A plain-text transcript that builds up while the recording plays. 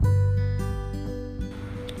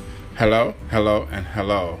Hello, hello, and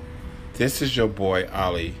hello. This is your boy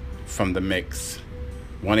Ali from The Mix.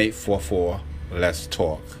 1844, Let's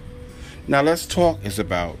Talk. Now, Let's Talk is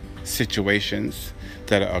about situations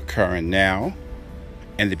that are occurring now,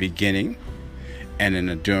 in the beginning, and in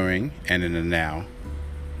the during, and in the now.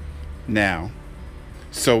 Now,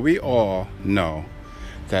 so we all know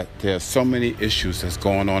that there's so many issues that's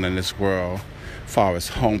going on in this world, far as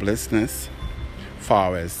homelessness,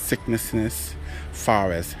 far as sicknessness,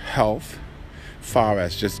 far as health, far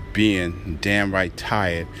as just being damn right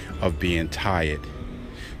tired of being tired.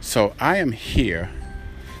 So I am here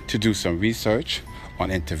to do some research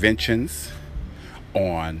on interventions,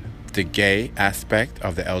 on the gay aspect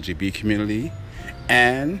of the LGBT community,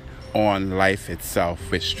 and on life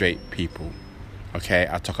itself with straight people. Okay,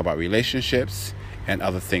 I'll talk about relationships and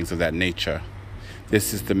other things of that nature.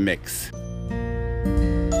 This is The Mix.